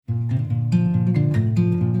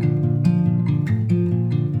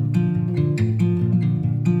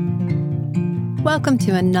Welcome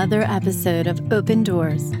to another episode of Open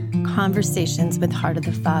Doors, Conversations with Heart of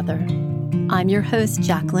the Father. I'm your host,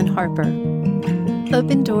 Jacqueline Harper.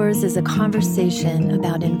 Open Doors is a conversation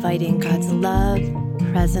about inviting God's love,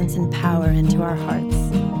 presence, and power into our hearts.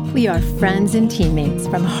 We are friends and teammates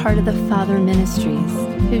from Heart of the Father Ministries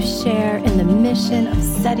who share in the mission of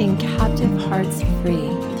setting captive hearts free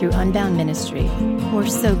through Unbound ministry. We're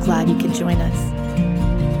so glad you could join us.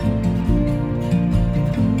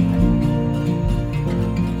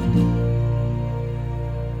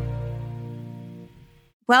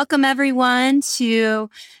 Welcome, everyone, to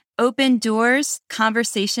Open Doors,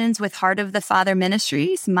 Conversations with Heart of the Father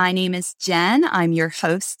Ministries. My name is Jenn. I'm your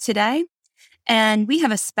host today. And we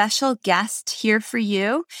have a special guest here for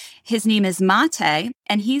you. His name is Matej,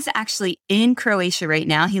 and he's actually in Croatia right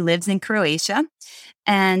now. He lives in Croatia.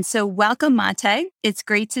 And so welcome, Matej. It's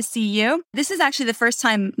great to see you. This is actually the first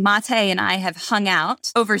time Matej and I have hung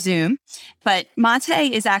out over Zoom, but Matej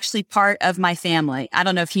is actually part of my family. I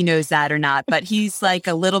don't know if he knows that or not, but he's like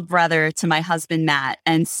a little brother to my husband, Matt.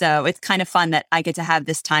 And so it's kind of fun that I get to have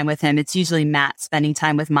this time with him. It's usually Matt spending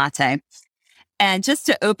time with Matej. And just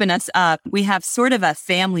to open us up, we have sort of a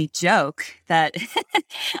family joke that,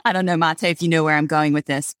 I don't know, Matej, if you know where I'm going with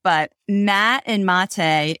this, but Matt and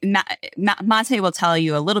Matej will tell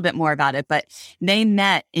you a little bit more about it, but they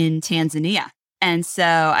met in Tanzania. And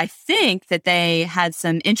so I think that they had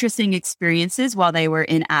some interesting experiences while they were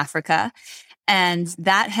in Africa, and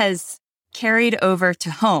that has carried over to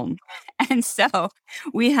home. And so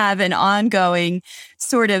we have an ongoing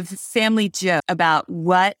sort of family joke about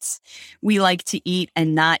what we like to eat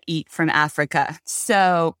and not eat from Africa.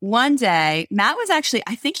 So one day, Matt was actually,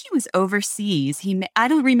 I think he was overseas. I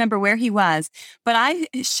don't remember where he was, but I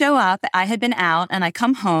show up, I had been out, and I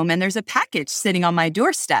come home and there's a package sitting on my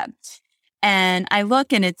doorstep. And I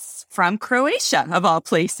look and it's from Croatia, of all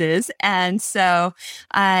places. And so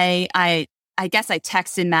I guess I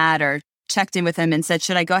texted Matt or checked in with him and said,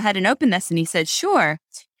 should I go ahead and open this? And he said, sure.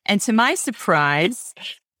 And to my surprise,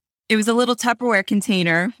 it was a little Tupperware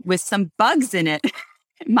container with some bugs in it.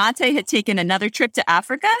 Matej had taken another trip to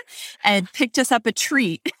Africa and picked us up a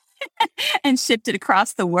treat and shipped it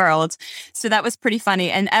across the world. So that was pretty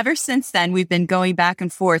funny. And ever since then, we've been going back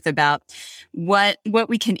and forth about what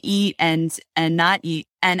we can eat and not eat.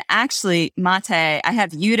 And actually, Matej, I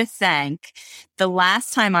have you to thank. The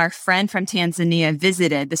last time our friend from Tanzania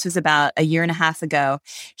visited, this was about a year and a half ago,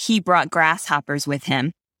 he brought grasshoppers with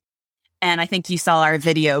him. And I think you saw our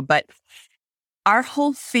video, but our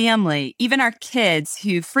whole family, even our kids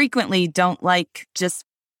who frequently don't like just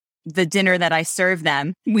the dinner that I serve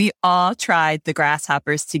them, we all tried the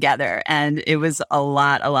grasshoppers together, and it was a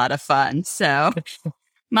lot of fun. So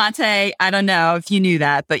Matej, I don't know if you knew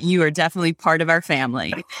that, but you are definitely part of our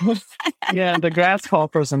family. Yeah, the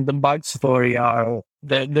grasshoppers and the bug story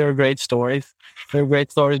they're great stories. They're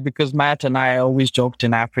great stories because Matt and I always joked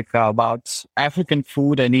in Africa about African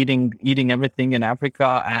food and eating everything in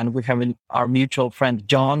Africa, and we have our mutual friend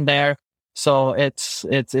John there. So it's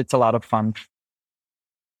a lot of fun.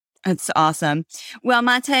 That's awesome. Well,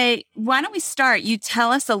 Matej, why don't we start? You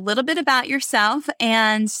tell us a little bit about yourself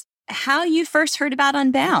and how you first heard about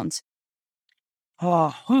Unbound.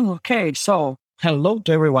 Oh, okay. So hello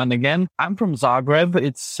to everyone again. I'm from Zagreb.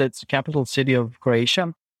 It's the capital city of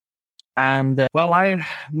Croatia. And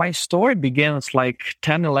my story begins like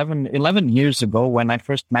 11 years ago when I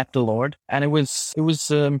first met the Lord. And it was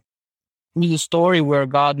a story where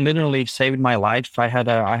God literally saved my life. I had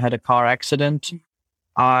a car accident.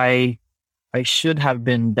 I should have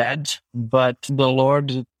been dead, but the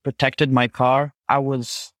Lord protected my car. I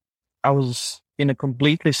was in a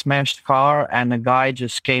completely smashed car, and a guy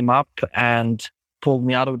just came up and pulled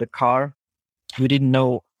me out of the car. We didn't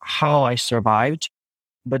know how I survived,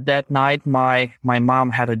 but that night my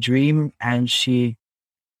mom had a dream, and she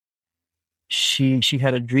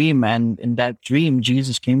had a dream, and in that dream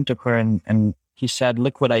Jesus came to her and he said,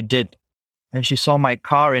 "Look what I did." And she saw my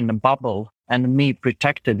car in a bubble and me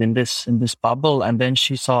protected in this bubble, and then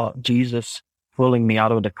she saw Jesus pulling me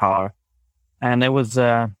out of the car, and it was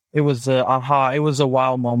a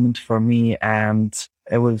wow moment for me, and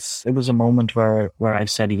it was a moment where I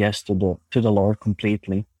said yes to the Lord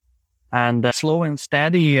completely, and slow and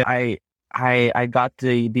steady I got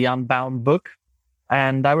the Unbound book,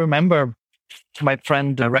 and I remember my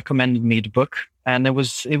friend recommended me the book, and it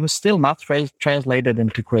was still not translated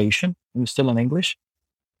into Croatian. It was still in English.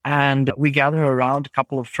 And we gathered around a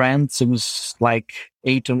couple of friends. It was like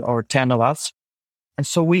 8 or 10 of us. And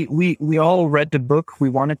so we all read the book. We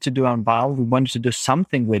wanted to do Unbound. We wanted to do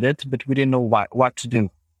something with it, but we didn't know what to do.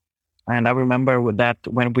 And I remember with that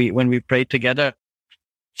when we prayed together,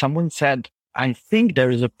 someone said, I think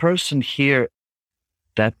there is a person here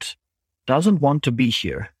that doesn't want to be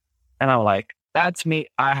here. And I'm like, that's me.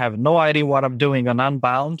 I have no idea what I'm doing on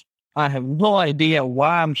Unbound. I have no idea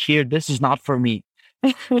why I'm here. This is not for me.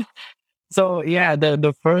 So yeah,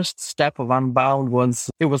 the first step of Unbound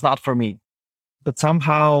it was not for me. But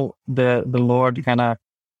somehow the Lord kind of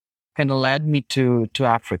led me to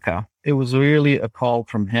Africa. It was really a call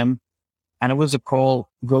from him. And it was a call,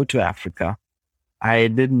 go to Africa. I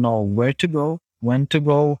didn't know where to go, when to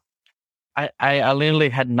go. I literally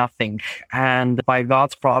had nothing. And by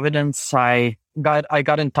God's providence, I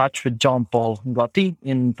got in touch with John Paul Gotti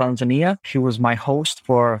in Tanzania. He was my host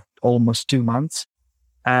for almost 2 months.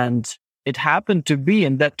 And it happened to be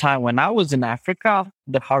in that time when I was in Africa,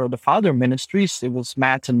 the Heart of the Father ministries, it was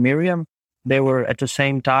Matt and Miriam. They were at the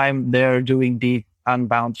same time, they're doing the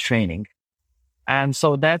Unbound training. And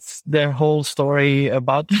so that's the whole story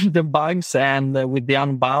about the bugs and with the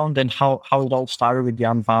Unbound and how it all started with the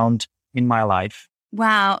Unbound in my life.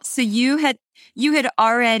 Wow. So you had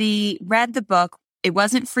already read the book. It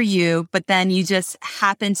wasn't for you, but then you just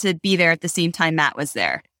happened to be there at the same time Matt was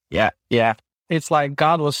there. Yeah. It's like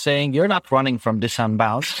God was saying, you're not running from this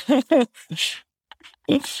Unbound.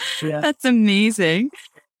 Yeah. That's amazing.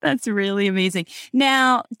 That's really amazing.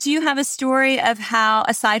 Now, do you have a story of how,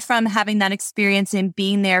 aside from having that experience and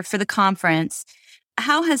being there for the conference,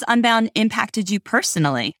 how has Unbound impacted you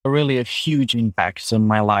personally? Really a huge impact on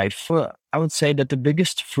my life. Well, I would say that the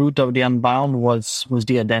biggest fruit of the Unbound was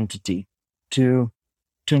the identity, to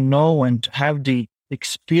know and to have the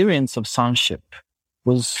experience of sonship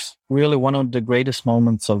was really one of the greatest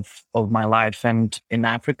moments of my life. And in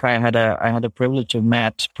Africa, I had a privilege of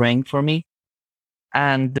Matt praying for me.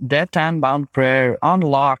 And that Unbound prayer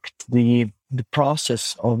unlocked the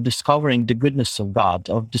process of discovering the goodness of God,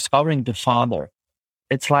 of discovering the Father.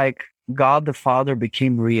 It's like God the Father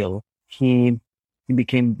became real. He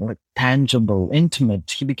became like tangible, intimate.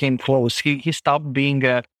 He became close. He stopped being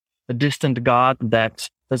a distant God that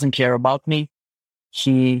doesn't care about me.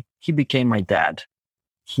 He became my dad.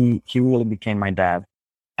 He really became my dad.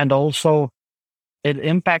 And also it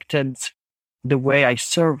impacted the way I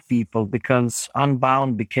serve people because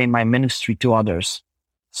Unbound became my ministry to others.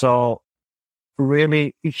 So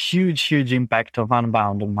really a huge impact of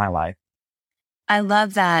Unbound in my life. I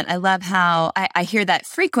love that. I love how I hear that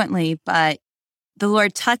frequently, but the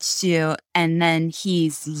Lord touched you and then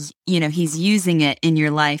he's using it in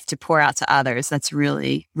your life to pour out to others. That's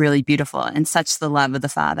really, really beautiful and such the love of the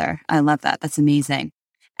Father. I love that. That's amazing.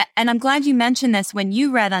 And I'm glad you mentioned this. When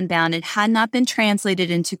you read Unbound, it had not been translated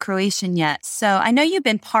into Croatian yet. So I know you've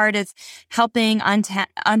been part of helping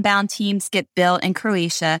Unbound teams get built in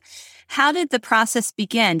Croatia. How did the process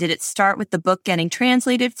begin? Did it start with the book getting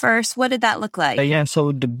translated first? What did that look like?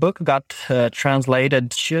 So the book got translated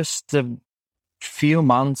just a few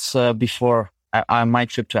months before my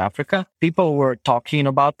trip to Africa. People were talking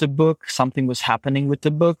about the book. Something was happening with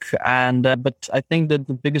the book. But I think that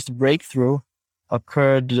the biggest breakthrough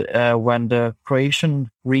occurred when the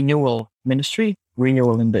Croatian renewal in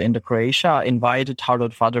the Croatia invited Heart of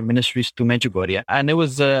the Father Ministries to Medjugorje. And it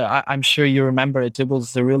was, I'm sure you remember it, it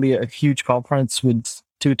was really a huge conference with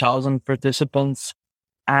 2,000 participants.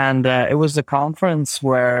 And it was a conference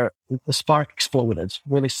where the spark exploded.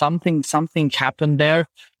 Really something happened there.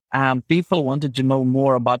 People wanted to know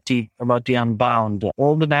more about the Unbound.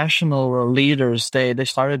 All the national leaders, they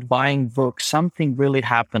started buying books. Something really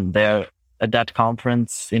happened there at that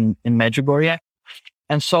conference in Medjugorje.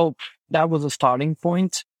 And so that was a starting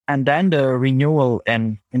point. And then the renewal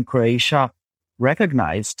in Croatia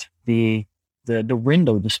recognized the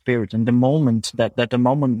window, the spirit, and the moment that the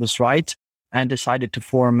moment was right, and decided to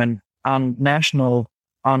form a national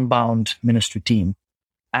Unbound ministry team.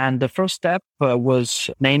 And the first step was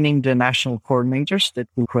naming the national coordinators that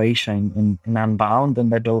will Croatia in Unbound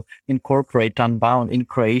and that will incorporate Unbound in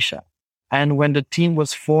Croatia. And when the team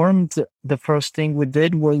was formed, the first thing we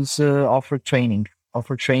did was offer training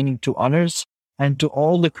to others and to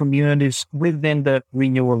all the communities within the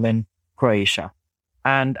renewal in Croatia.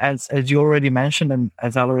 And as you already mentioned, and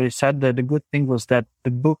as I already said, the good thing was that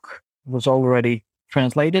the book was already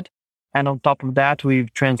translated. And on top of that,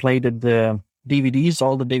 we've translated the DVDs,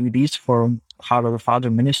 all the DVDs for Heart of the Father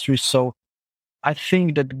Ministries. So I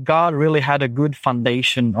think that God really had a good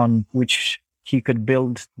foundation on which he could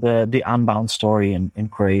build the Unbound story in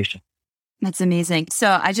Croatia. That's amazing.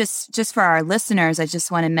 So I just for our listeners, I just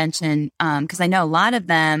want to mention, because I know a lot of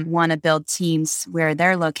them want to build teams where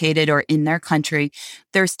they're located or in their country.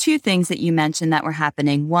 There's two things that you mentioned that were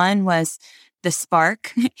happening. One was the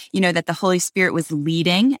spark, that the Holy Spirit was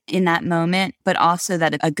leading in that moment, but also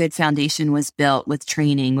that a good foundation was built with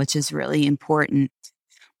training, which is really important.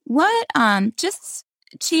 What, just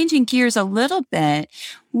changing gears a little bit,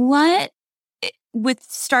 with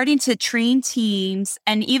starting to train teams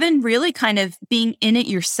and even really kind of being in it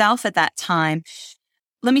yourself at that time,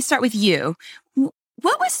 let me start with you.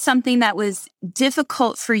 What was something that was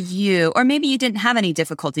difficult for you? Or maybe you didn't have any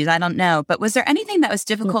difficulties, I don't know. But was there anything that was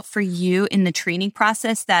difficult for you in the training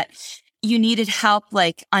process that you needed help,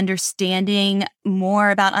 like understanding more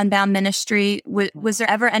about Unbound ministry? Was there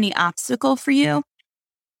ever any obstacle for you?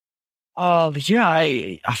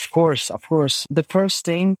 Yeah, of course. The first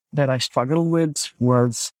thing that I struggled with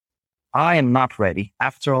was I am not ready.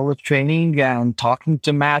 After all the training and talking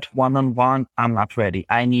to Matt one-on-one, I'm not ready.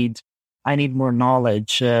 I need more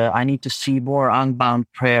knowledge. I need to see more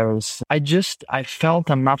Unbound prayers. I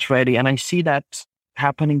felt I'm not ready. And I see that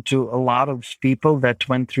happening to a lot of people that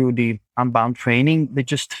went through the Unbound training. They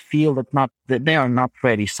just feel that they are not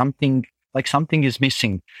ready. Something is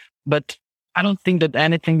missing. But I don't think that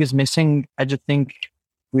anything is missing. I just think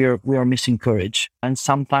we are missing courage. And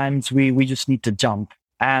sometimes we just need to jump.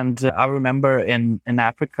 And I remember in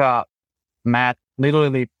Africa, Matt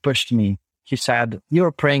literally pushed me. He said,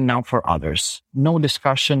 "You're praying now for others. No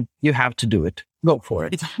discussion. You have to do it. Go for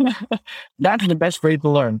it." That's the best way to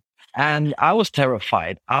learn. And I was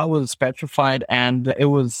terrified. I was petrified, and it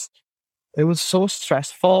was so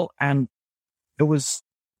stressful. And it was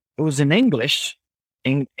in English.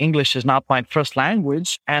 English is not my first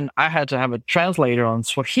language, and I had to have a translator on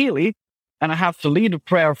Swahili, and I have to lead a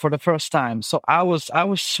prayer for the first time. So I was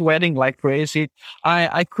sweating like crazy.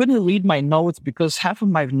 I couldn't read my notes because half of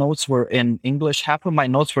my notes were in English, half of my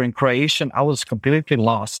notes were in Croatian. I was completely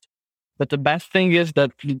lost. But the best thing is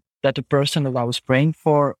that the person that I was praying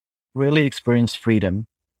for really experienced freedom.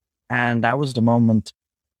 And that was the moment,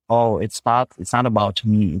 oh, it's not about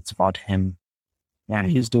me, it's about him. Yeah,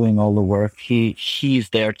 he's doing all the work. He's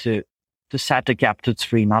there to set the captives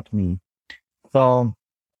free, not me. So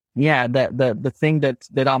yeah, the thing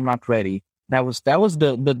that I'm not ready. That was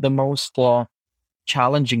the most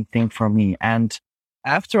challenging thing for me. And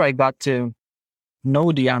after I got to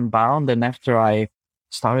know the Unbound, and after I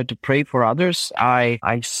started to pray for others,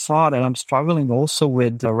 I saw that I'm struggling also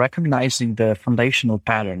with recognizing the foundational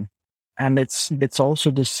pattern. And it's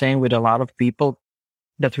also the same with a lot of people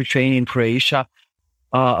that we train in Croatia.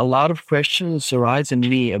 A lot of questions arise in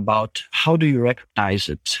me about how do you recognize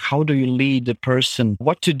it? How do you lead the person?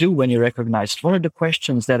 What to do when you recognize it? What are the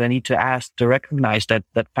questions that I need to ask to recognize that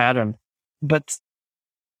pattern? But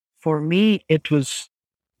for me, it was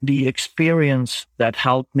the experience that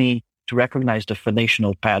helped me to recognize the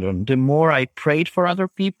foundational pattern. The more I prayed for other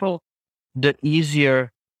people, the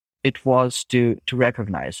easier it was to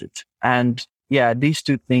recognize it. And yeah, these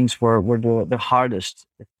two things were the hardest,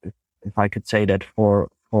 if I could say that for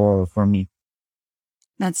me.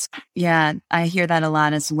 I hear that a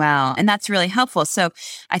lot as well. And that's really helpful. So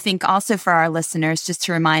I think also for our listeners, just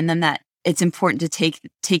to remind them that it's important to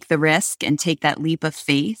take the risk and take that leap of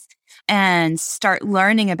faith and start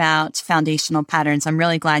learning about foundational patterns. I'm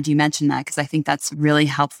really glad you mentioned that, because I think that's really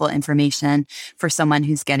helpful information for someone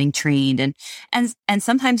who's getting trained. And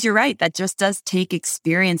sometimes you're right, that just does take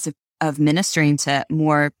experience of ministering to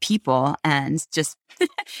more people, and just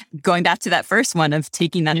going back to that first one of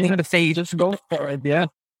taking that leap of faith. Just go for it. Yeah.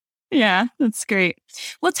 Yeah, that's great.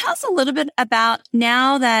 Well, tell us a little bit about,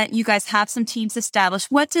 now that you guys have some teams established,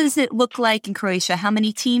 what does it look like in Croatia? How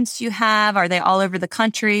many teams do you have? Are they all over the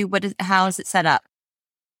country? How is it set up?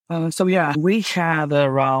 We had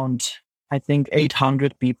around, I think,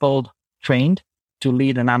 800 people trained to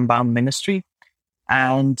lead an Unbound ministry.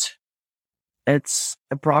 And it's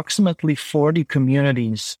approximately 40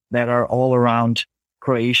 communities that are all around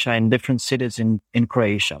Croatia, in different cities in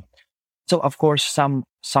Croatia. So, of course,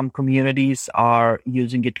 some communities are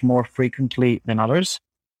using it more frequently than others.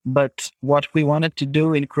 But what we wanted to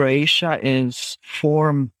do in Croatia is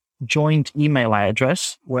form joint email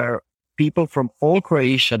address where people from all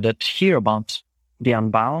Croatia that hear about the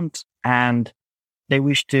Unbound and they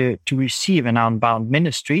wish to receive an Unbound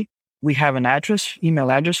ministry, we have an email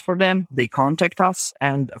address for them. They contact us,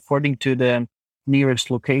 and according to the nearest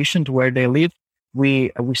location to where they live,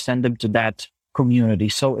 we send them to that community.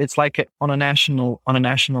 So it's like on a national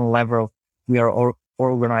level, we are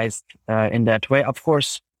organized in that way. Of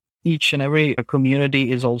course, each and every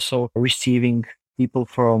community is also receiving people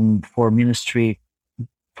for ministry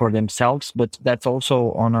for themselves, but that's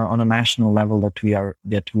also on a national level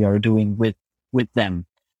that we are doing with them.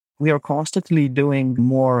 We are constantly doing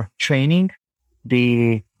more training.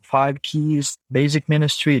 The 5 keys: basic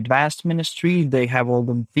ministry, advanced ministry. They have all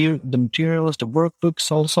the materials, the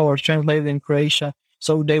workbooks also are translated in Croatia.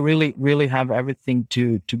 So they really, really have everything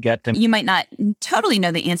to get them. You might not totally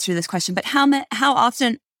know the answer to this question, but how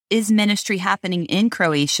often is ministry happening in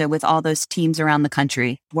Croatia with all those teams around the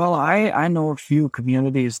country? Well, I know a few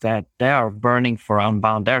communities that they are burning for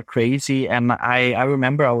Unbound. They're crazy. And I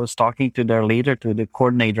remember I was talking to their leader, to the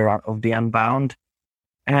coordinator of the Unbound.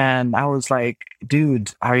 And I was like,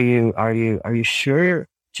 dude, are you sure?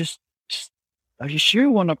 Are you sure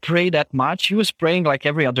you want to pray that much? He was praying like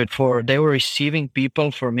every other four. They were receiving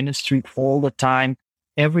people for ministry all the time.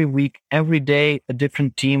 Every week, every day, a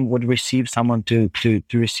different team would receive someone to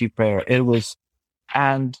receive prayer. It was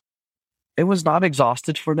not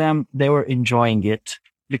exhausted for them. They were enjoying it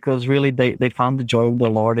because really they found the joy of the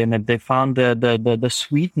Lord in it. They found the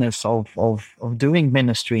sweetness of doing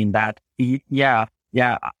ministry in that. Yeah.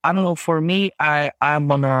 I don't know. For me,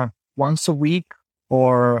 I'm on a once a week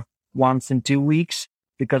or once in 2 weeks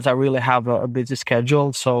because I really have a busy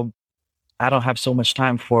schedule. So I don't have so much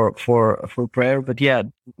time for prayer. But yeah,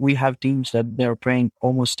 we have teams that they're praying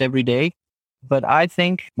almost every day. But I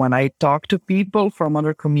think when I talk to people from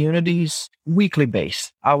other communities, weekly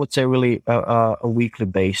base, I would say really a weekly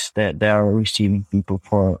base that they are receiving people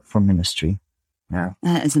for ministry. Yeah.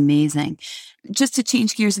 That is amazing. Just to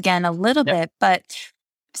change gears again a little bit, but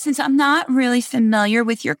since I'm not really familiar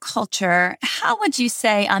with your culture, how would you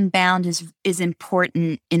say Unbound is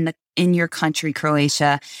important in your country,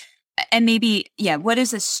 Croatia? And maybe, what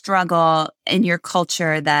is a struggle in your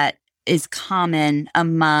culture that is common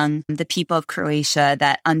among the people of Croatia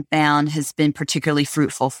that Unbound has been particularly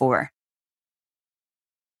fruitful for?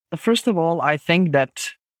 First of all, I think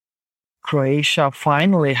that Croatia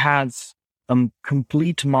finally has a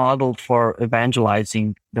complete model for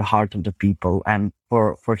evangelizing the heart of the people and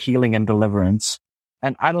for healing and deliverance.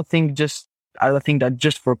 And I don't think that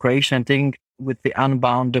just for Croatia. I think with the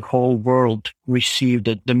Unbound, the whole world received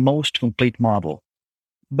the most complete model.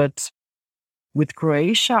 But with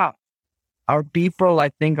Croatia, our people, I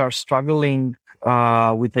think, are struggling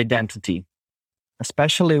with identity,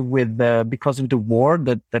 especially because of the war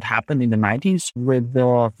that happened in the 90s with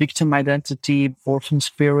the victim identity, orphan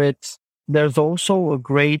spirit. There's also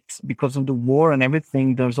because of the war and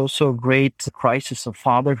everything, there's also a great crisis of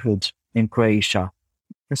fatherhood in Croatia.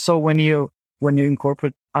 And so when you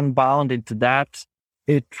incorporate Unbound into that,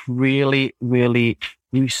 it really, really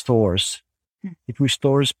restores. It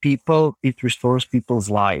restores people. It restores people's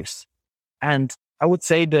lives. And I would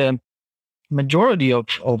say the majority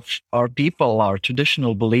of our people are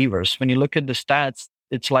traditional believers. When you look at the stats,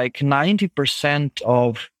 it's like 90%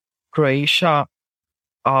 of Croatia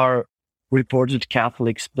are reported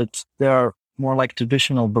Catholics, but they are more like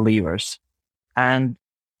traditional believers. And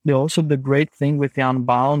the great thing with the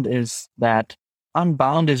Unbound is that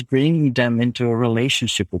Unbound is bringing them into a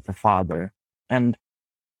relationship with the Father. And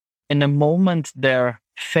in a moment, their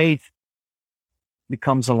faith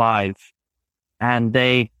becomes alive and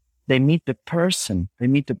they meet the person.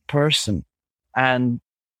 And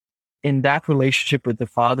in that relationship with the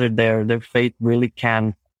Father, their faith really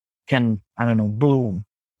can bloom.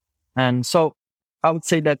 And so I would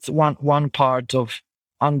say that's one part of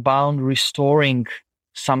Unbound, restoring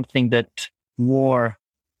something that war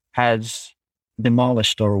has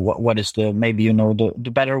demolished, or what is the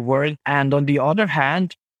better word. And on the other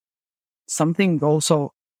hand, something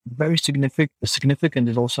also very significant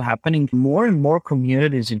is also happening. More and more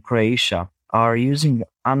communities in Croatia are using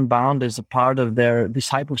Unbound as a part of their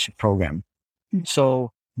discipleship program. Mm-hmm.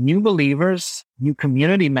 So new believers, new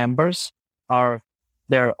community members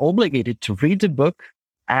they're obligated to read the book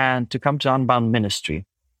and to come to Unbound ministry.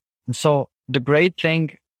 And so the great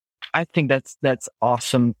thing, I think that's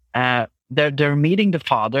awesome. They're meeting the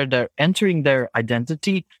Father. They're entering their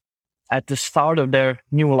identity at the start of their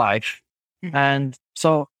new life. Mm-hmm. And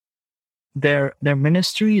so their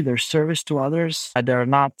ministry, their service to others, they're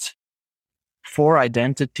not for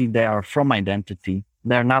identity. They are from identity.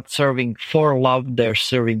 They're not serving for love. They're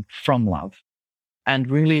serving from love.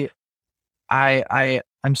 And really,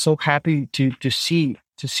 I'm so happy to see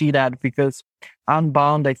that, because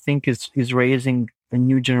Unbound, I think, is raising a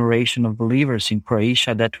new generation of believers in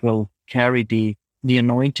Croatia that will carry the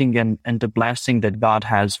anointing and the blessing that God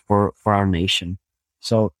has for our nation.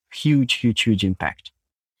 So huge impact.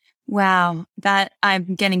 Wow, that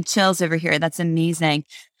I'm getting chills over here. That's amazing.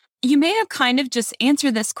 You may have kind of just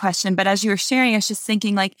answered this question, but as you were sharing, I was just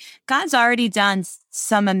thinking, like, God's already done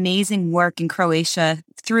some amazing work in Croatia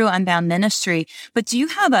through Unbound ministry. But do you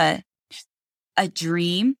have a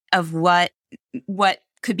dream of what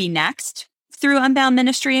could be next through Unbound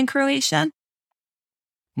ministry in Croatia?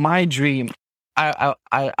 my dream, I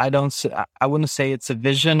don't I wouldn't say it's a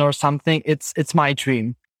vision or something. It's my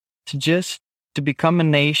dream to just to become a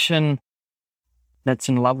nation that's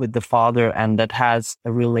in love with the Father and that has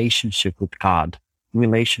a relationship with God,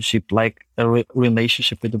 relationship like a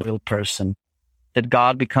relationship with a real person. That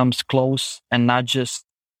God becomes close and not just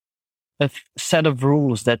a set of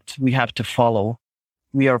rules that we have to follow.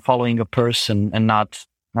 We are following a person and not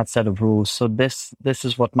set of rules. So this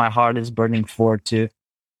is what my heart is burning for, to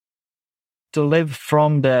live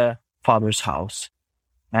from the Father's house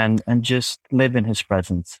and just live in His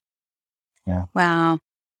presence. Yeah. Wow.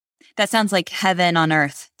 That sounds like heaven on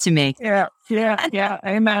earth to me. Yeah.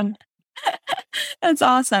 Amen. That's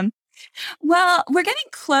awesome. Well, we're getting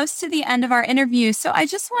close to the end of our interview. So I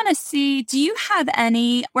just want to see, do you have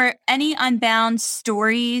any Unbound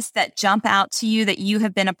stories that jump out to you that you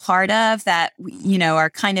have been a part of that, are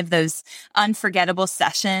kind of those unforgettable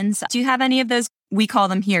sessions? Do you have any of those? We call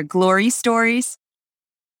them here glory stories.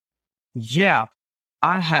 Yeah,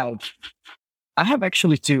 I have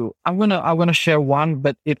actually two. I'm gonna share one,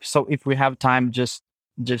 but if we have time, just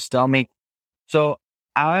tell me. So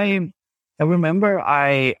I remember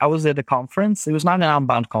I was at a conference. It was not an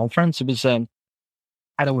Unbound conference. It was I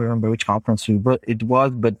don't remember which conference it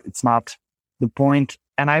was, but it's not the point.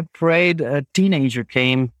 And I prayed. A teenager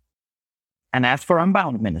came and asked for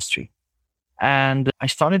Unbound ministry, and I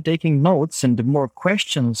started taking notes. And the more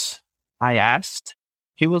questions I asked,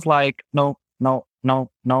 he was like, no,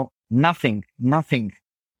 nothing.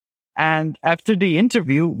 And after the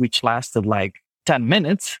interview, which lasted like 10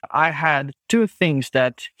 minutes, I had two things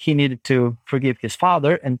that he needed to forgive his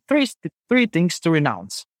father and three things to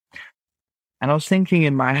renounce. And I was thinking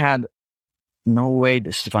in my head, no way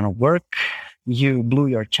this is going to work. You blew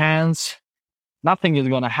your chance. Nothing is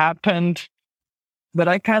going to happen. But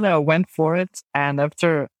I kind of went for it. And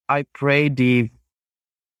after I prayed the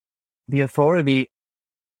authority,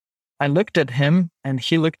 I looked at him and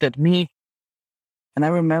he looked at me. And I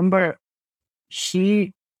remember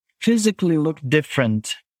he physically looked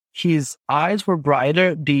different. His eyes were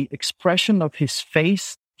brighter. The expression of his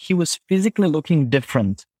face, he was physically looking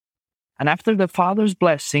different. And after the Father's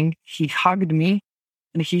blessing, he hugged me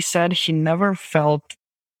and he said he never felt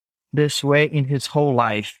this way in his whole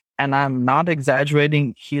life. And I'm not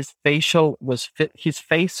exaggerating. His face was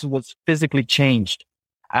physically changed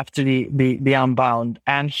after the Unbound.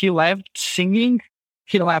 And he left singing,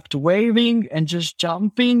 he left waving and just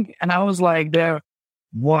jumping. And I was like,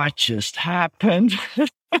 what just happened?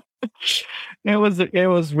 It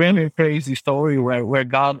was really a crazy story where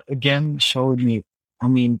God again showed me,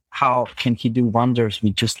 how can He do wonders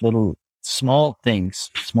with just little small things,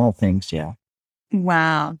 yeah.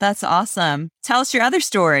 Wow, that's awesome. Tell us your other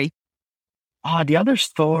story. The other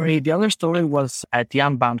story was at the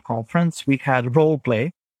Unbound conference. We had role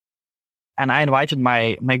play. And I invited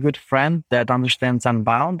my good friend that understands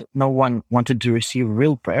Unbound. No one wanted to receive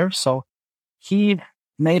real prayer, so he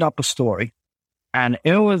made up a story. And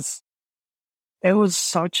it was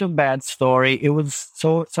such a bad story. It was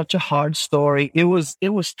such a hard story. It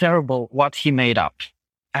was terrible what he made up.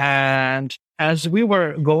 And as we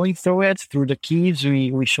were going through it, through the keys,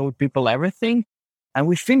 we showed people everything, and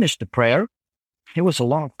we finished the prayer. It was a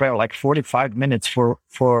long prayer, like 45 minutes for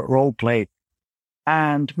role play.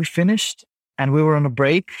 And we finished and we were on a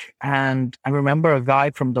break. And I remember a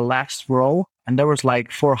guy from the last row, and there was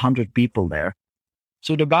like 400 people there.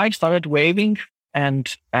 So the guy started waving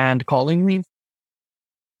and calling me.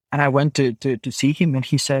 And I went to see him, and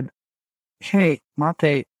he said, "Hey,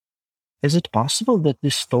 Matej, is it possible that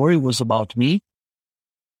this story was about me?"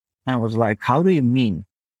 And I was like, "How do you mean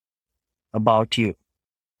about you?"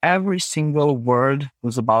 Every single word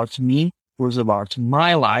was about me, was about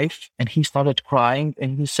my life. And he started crying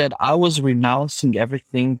and he said, "I was renouncing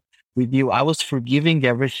everything with you. I was forgiving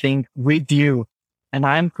everything with you. And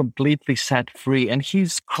I'm completely set free." And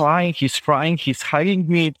he's crying, he's hugging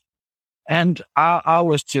me. And I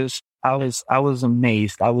was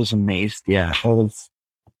amazed. I was amazed. Yeah.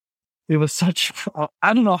 It was such,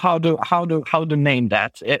 I don't know how to name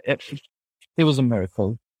that. It was a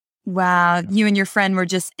miracle. Wow. You and your friend were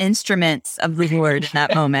just instruments of the Lord in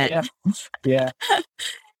that moment. Yeah.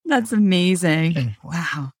 That's amazing.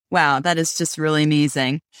 Wow. That is just really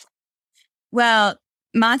amazing. Well,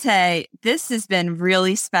 Matej, this has been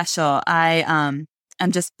really special.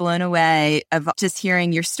 I'm just blown away of just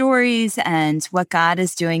hearing your stories and what God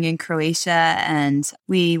is doing in Croatia. And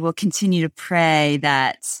we will continue to pray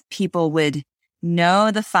that people would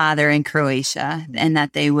know the Father in Croatia, and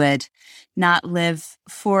that they would not live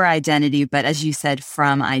for identity, but as you said,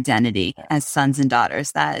 from identity as sons and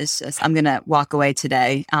daughters. That is just, I'm going to walk away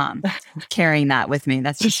today carrying that with me.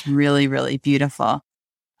 That's just really, really beautiful.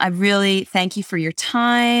 I really thank you for your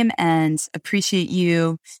time and appreciate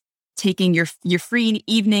you taking your free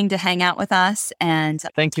evening to hang out with us. And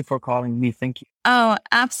thank you for calling me. Thank you. Oh,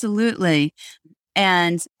 absolutely.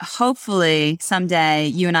 And hopefully someday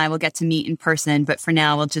you and I will get to meet in person, but for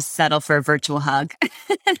now we'll just settle for a virtual hug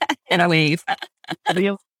and a wave.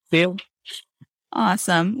 Deal.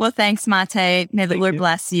 Awesome. Well, thanks, Matej. May the Lord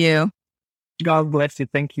bless you. God bless you.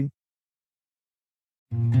 Thank you.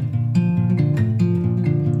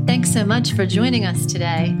 Thanks so much for joining us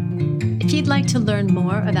today. If you'd like to learn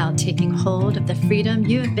more about taking hold of the freedom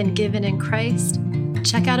you have been given in Christ,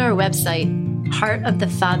 check out our website,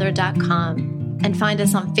 heartofthefather.com, and find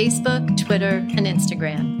us on Facebook, Twitter, and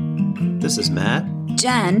Instagram. This is Matt,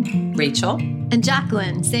 Jen, Rachel, and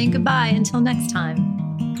Jacqueline saying goodbye until next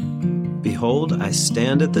time. Behold, I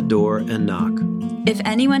stand at the door and knock. If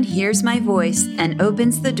anyone hears my voice and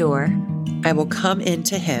opens the door, I will come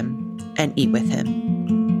into him and eat with him.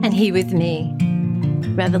 And he with me.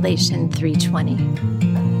 Revelation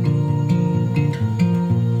 3:20.